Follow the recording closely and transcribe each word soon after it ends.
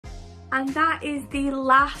and that is the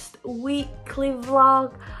last weekly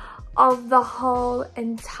vlog of the whole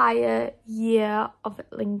entire year of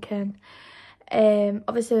Lincoln.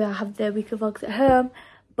 Obviously I have the weekly vlogs at home,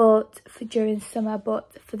 but for during summer,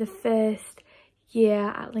 but for the first year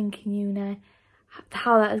at Lincoln Uni,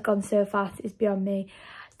 how that has gone so fast is beyond me.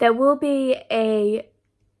 There will be a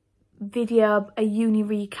video, a uni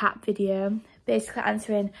recap video, basically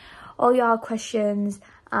answering all your questions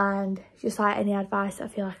and just like any advice I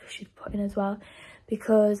feel like I should put in as well,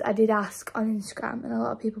 because I did ask on Instagram and a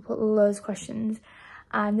lot of people put loads of questions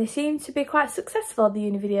and they seem to be quite successful at the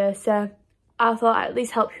uni video, so I thought I'd at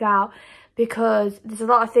least help you out, because there's a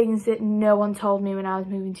lot of things that no one told me when I was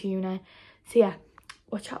moving to uni. So yeah,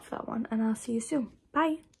 watch out for that one and I'll see you soon.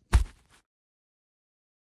 Bye.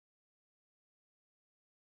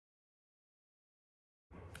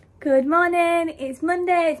 Good morning, it's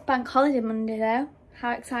Monday, it's bank holiday Monday though.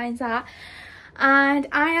 How exciting is that? And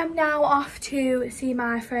I am now off to see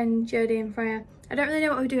my friend Jodie and Freya. I don't really know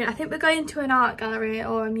what we're doing. I think we're going to an art gallery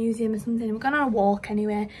or a museum or something. We're going on a walk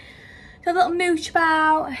anyway. So a little mooch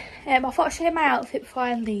about. I thought I'd show you my outfit before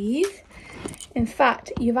I leave. In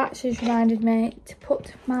fact, you've actually just reminded me to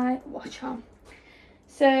put my watch on.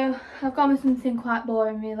 So I've gone with something quite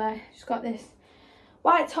boring really. Just got this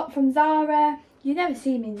white top from Zara. You never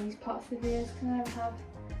see me in these parts of the videos because I never have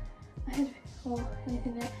my head or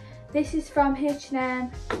anything there. This is from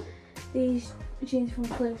H&M. These jeans from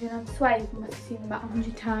Cleveland. I'm sweating, you must have seen them about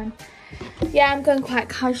 100 times. Yeah, I'm going quite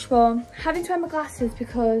casual. Having to wear my glasses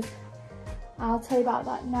because I'll tell you about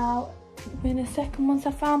that now in a second once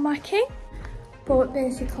I found my key. But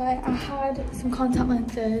basically I had some contact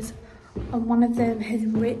lenses and one of them has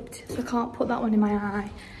ripped, so I can't put that one in my eye.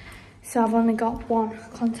 So I've only got one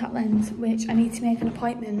contact lens, which I need to make an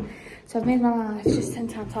appointment. So I've made my life just 10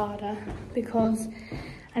 times harder because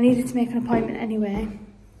I needed to make an appointment anyway.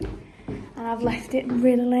 And I've left it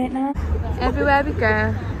really late now. Everywhere we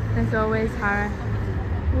go, there's always Harry.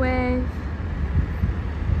 Wave.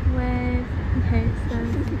 Wave. He hates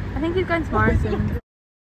them. I think he's going to Morrison.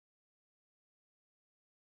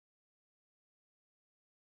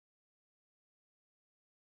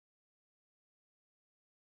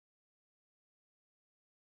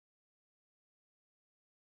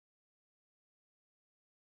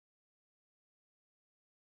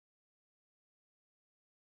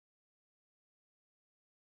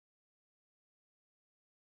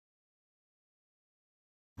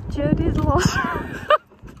 Jodie's lost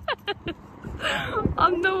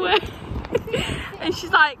on the way and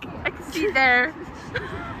she's like, I can see there.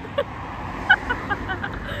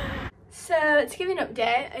 So to give you an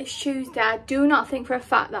update, it's Tuesday. I do not think for a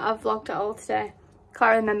fact that I've vlogged at all today.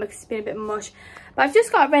 Can't remember because it's been a bit mush. But I've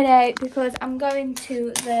just got ready because I'm going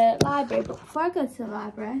to the library. But before I go to the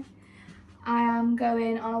library, I am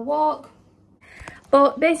going on a walk.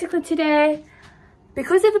 But basically today,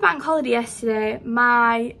 because of the bank holiday yesterday,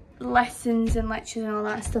 my lessons and lectures and all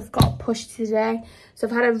that stuff got pushed today. So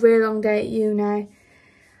I've had a really long day at uni.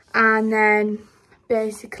 And then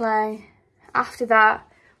basically after that,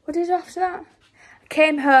 what did I do after that? I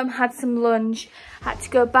came home, had some lunch, had to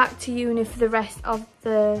go back to uni for the rest of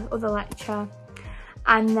the other lecture.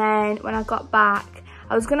 And then when I got back,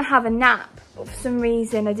 I was going to have a nap, but for some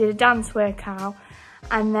reason I did a dance workout.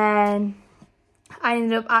 And then I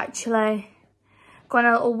ended up actually going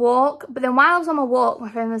on a little walk. But then while I was on my walk, my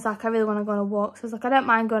friend was like, I really want to go on a walk. So I was like, I don't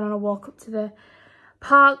mind going on a walk up to the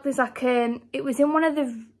park. There's like it was in one of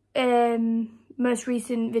the most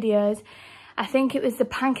recent videos. I think it was the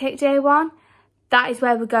Pancake Day one. That is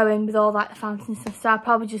where we're going with all like the fountain stuff. So I'll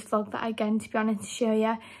probably just vlog that again, to be honest, to show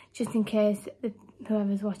you, just in case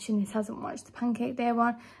whoever's watching this hasn't watched the Pancake Day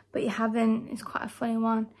one. But you haven't, it's quite a funny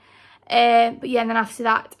one. But yeah, and then after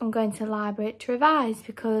that, I'm going to the library to revise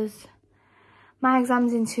because my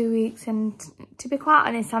exam's in 2 weeks, and to be quite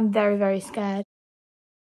honest, I'm very, very scared.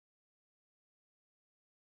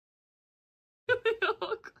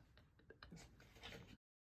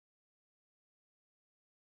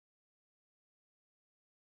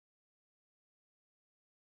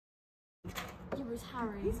 Where's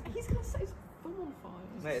Harry? He's gonna set his thumb on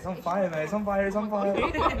fire. Mate, it's on fire, mate. It's on fire, it's on fire.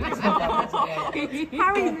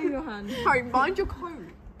 Harry, move your hand. Harry, mind your coat.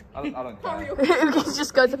 I don't care. It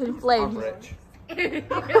just goes up in flames. I'm rich.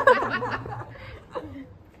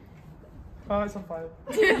 Oh, it's on fire.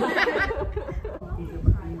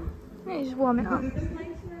 It's just warming up.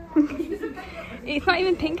 It's not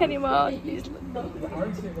even pink anymore. It's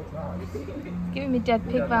giving me dead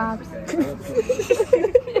pig vibes.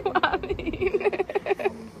 You know what I mean?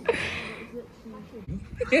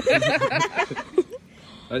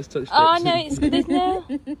 I just touched it. Oh no, there's no.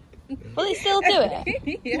 Well, actually still do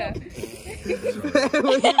it? Yeah.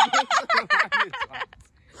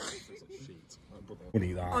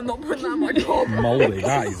 I'm not putting that on my cob. Mouldy,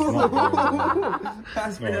 that is not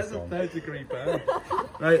That's a 3rd-degree burn.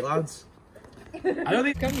 Right, lads. I don't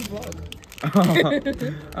think it's vlog.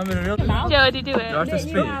 I'm in a real... Joe, do you do Do I have it? to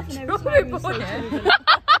speak?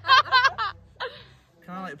 Can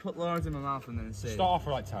I like put Lawrence in my mouth and then say? Start off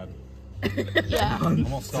for like 10. Yeah. I'm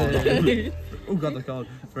not starting. Oh god, they're called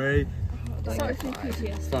 3. Sorry for the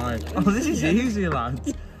QTS. 5. Oh, this is easy,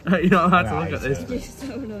 lads. You don't have to look at this.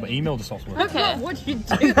 My email just stops working. Okay. What do you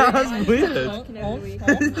do? That's weird.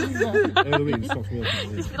 Early week stops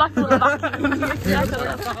working. Just like a little vacuum.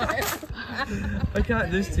 I can't,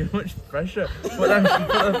 there's too much pressure. Put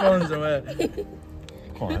the phones away.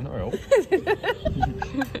 Come on, hurry up.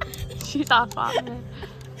 She's our family.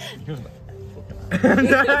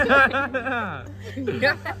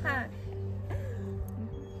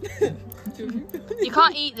 You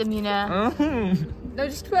can't eat them, you know. No,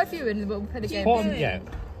 just put a few in and we'll play the game. Yeah.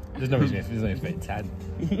 There's no reason if there's only fit 10.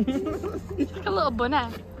 It's like a little bunny.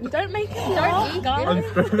 Don't make it. Don't eat them. I'm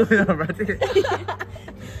struggling already.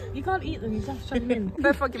 You can't eat them. You just have to shove them in.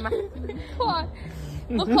 They're fucking mad. What?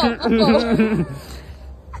 Look up, look up.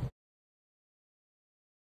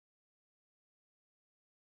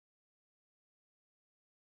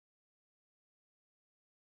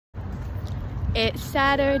 It's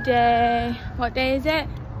Saturday. What day is it?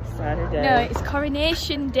 Saturday. No, it's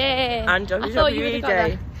Coronation Day. And I thought you would've WWE got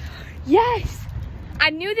Day. that. Yes!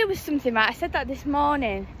 I knew there was something right. I said that this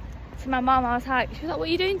morning to my mum. I was like, she was like, what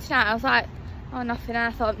are you doing tonight? I was like, oh, nothing. And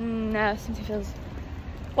I thought, no, something feels...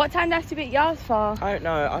 What time do I have to be at yours for? I don't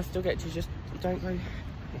know. I still get to just don't go.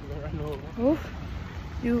 Run over. Oof,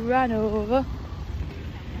 you ran over.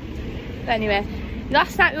 But anyway,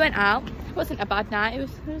 last night we went out. It wasn't a bad night. It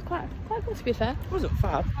was quite good, to be fair. It wasn't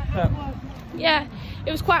fab. But... Yeah,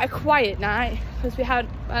 it was quite a quiet night because we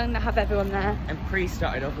didn't have everyone there. And Pre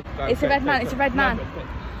started off with. It's a red man. It's a red man. No,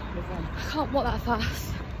 I can't walk that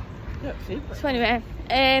fast. look, see? So anyway,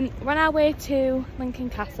 we're on our way to Lincoln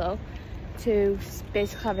Castle to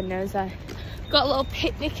basically have a nose there. Got a little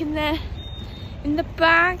picnic in there, in the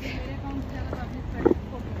bag.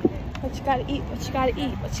 What you gotta eat? What you gotta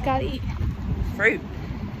eat? What you gotta eat? Fruit.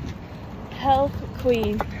 Health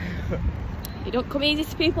queen. You don't come easy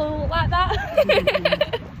to people like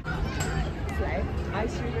that.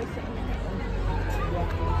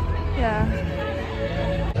 Yeah.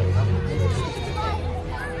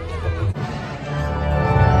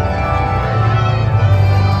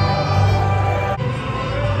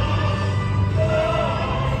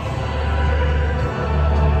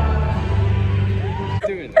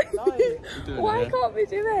 Doing it. Why can't we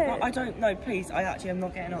do it? I don't know, please. I actually am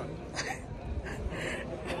not getting on.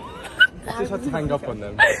 Just had to hang up on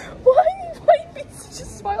them. Why are you being such a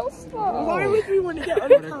smile star? Why would we want to get on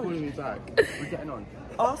They're the calling me back. We're getting on.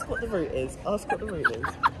 Ask what the route is. Ask what the route is.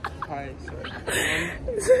 Hi, sorry.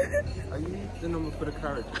 Are you the number for the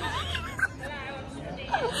carriage?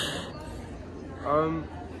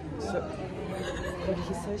 So,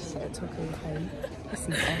 he's so sad talking home.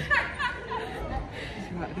 Listen,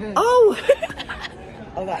 oh!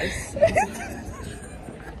 Oh, that is so...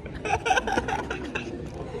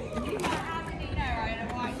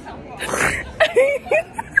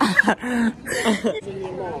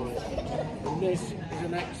 This is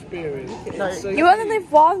an experience. No. You only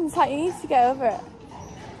live once, like you need to get over it.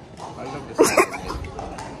 I love this.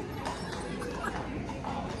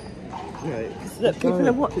 Look, people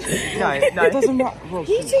are watching. No, it doesn't matter.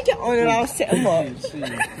 You two get on and I'll sit and watch.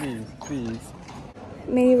 Please.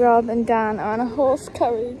 Me, Rob and Dan are on a horse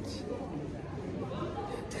carriage.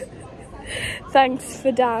 Thanks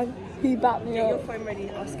for Dan, he backed me Get your up. phone ready,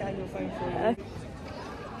 I'll scan your phone for you.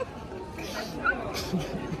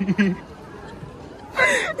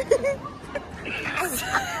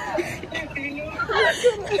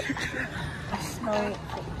 I smell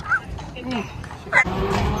it. Do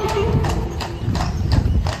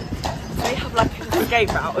we have like an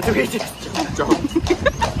escape route or do we just jump?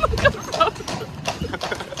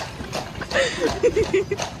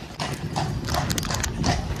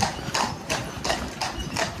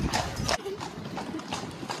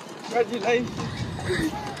 Congratulations.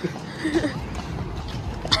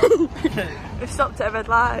 We've stopped at a red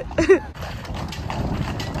light.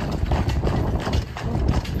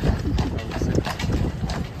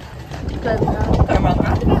 Going around the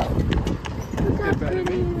roundabout.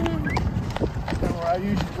 Don't worry, I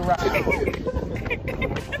usually go around.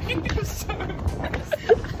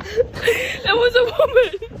 There was a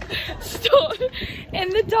woman stood in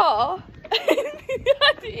the door and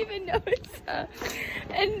didn't even notice her.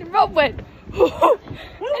 And Rob went, and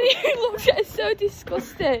he looked at her so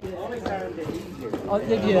disgusted. Oh,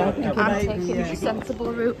 did you? I'm taking the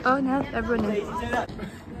sensible route. Oh no, they're running.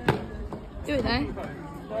 Do it then.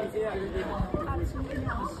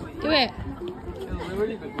 Do it.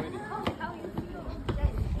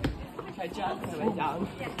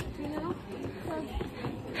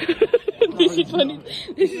 This is when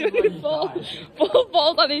he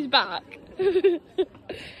falls on his back.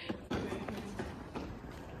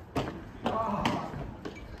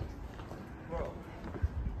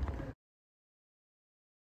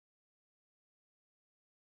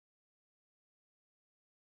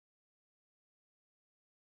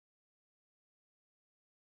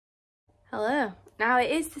 Hello. Now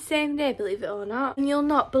it is the same day, believe it or not. And you'll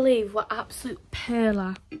not believe what absolute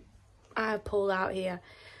perler I pulled out here.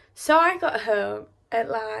 So I got home at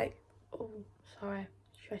like, oh sorry,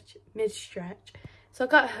 mid-stretch. So I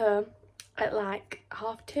got home at like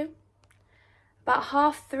 2:30. About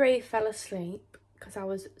 3:30 fell asleep because I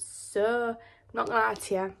was so, not gonna lie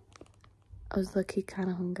to you, I was lucky kind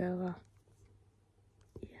of hungover.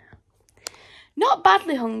 Yeah. Not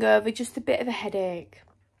badly hungover, just a bit of a headache.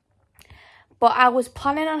 But I was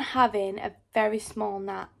planning on having a very small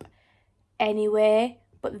nap anyway.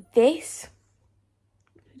 But this,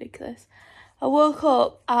 ridiculous. I woke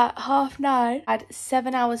up at 9:30, I had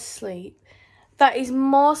 7 hours sleep. That is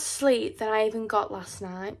more sleep than I even got last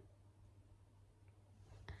night.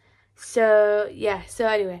 So, yeah, so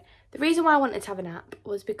anyway. The reason why I wanted to have a nap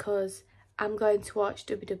was because I'm going to watch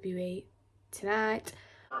WWE tonight.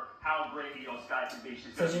 How great the Sky Beach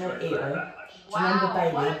is. So do you know Eo? Do you remember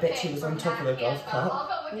Bailey? I bet she was on top of the golf cart.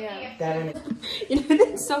 Yeah. There in You know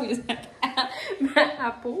that song is like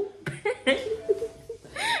apple.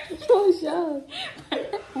 Oh, sure.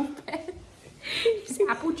 It's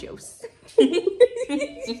apple juice.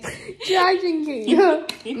 Try drinking.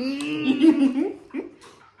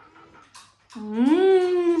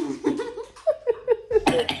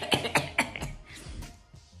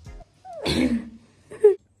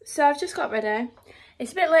 So I've just got ready.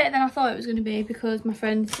 It's a bit later than I thought it was going to be because my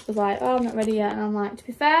friends was like, oh, I'm not ready yet. And I'm like, to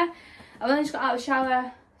be fair, I've only just got out of the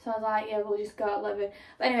shower. So I was like, yeah, we'll just go at 11.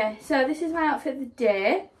 But anyway, so this is my outfit of the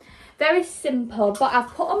day. Very simple, but I've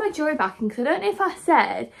put on my jewellery backing because I don't know if I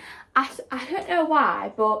said, I don't know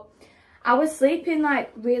why, but I was sleeping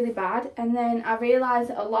like really bad. And then I realised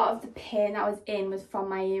that a lot of the pain that I was in was from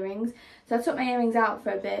my earrings. So I took my earrings out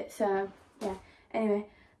for a bit. So yeah, anyway,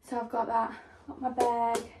 so I've got that, got my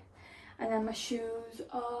bag. And then my shoes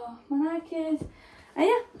are my Nikes. And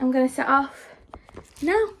yeah, I'm going to set off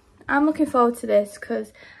now. I'm looking forward to this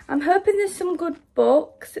because I'm hoping there's some good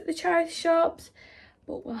books at the charity shops.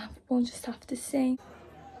 But we'll just have to see.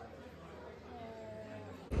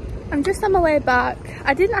 I'm just on my way back.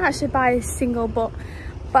 I didn't actually buy a single book,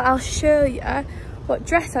 but I'll show you what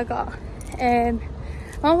dress I got. On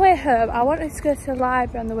my way home, I wanted to go to the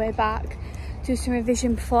library on the way back, do some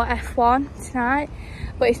revision before F1 tonight.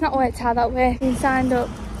 But it's not worked out that way. I've been signed up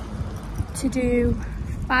to do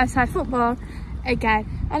 5-side football again.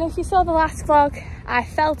 And if you saw the last vlog, I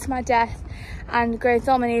fell to my death and grazed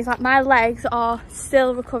all my knees. Like, my legs are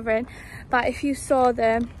still recovering, but if you saw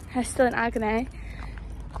them, they're still in agony.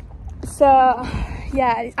 So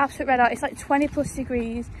yeah, it's absolute red hot. It's like 20+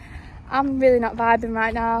 degrees. I'm really not vibing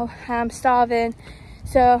right now. I'm starving.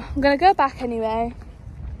 So I'm gonna go back anyway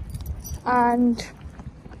and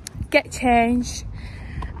get changed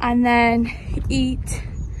and then eat,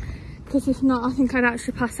 because if not I think I'd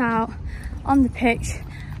actually pass out on the pitch.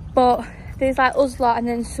 But there's like us lot and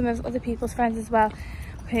then some of other people's friends as well,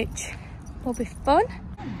 which will be fun.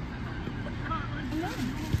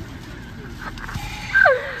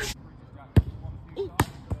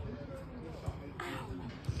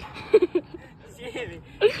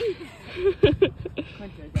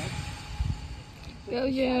 Go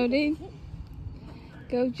Jodie.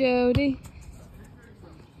 Go Jodie.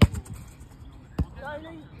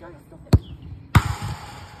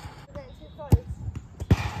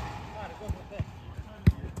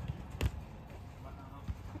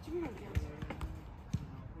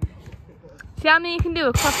 See how many you can do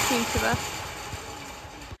across to each other.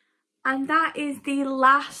 And that is the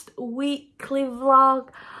last weekly vlog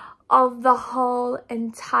of the whole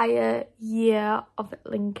entire year of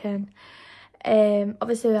Lincoln.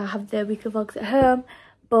 Obviously I have the weekly vlogs at home,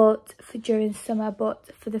 but for during summer,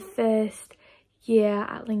 but for the first year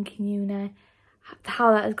at Lincoln Uni,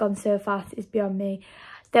 how that has gone so fast is beyond me.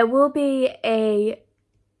 There will be a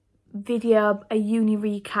video, a uni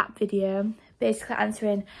recap video, basically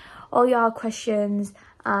answering all your questions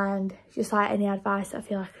and just like any advice that I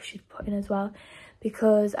feel like I should put in as well.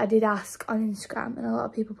 because I did ask on Instagram and a lot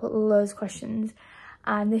of people put loads of questions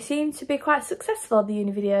and they seem to be quite successful, the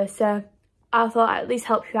uni video. So I thought I'd at least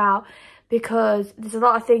help you out because there's a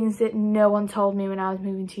lot of things that no one told me when I was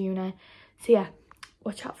moving to uni. So yeah,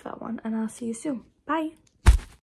 watch out for that one and I'll see you soon. Bye.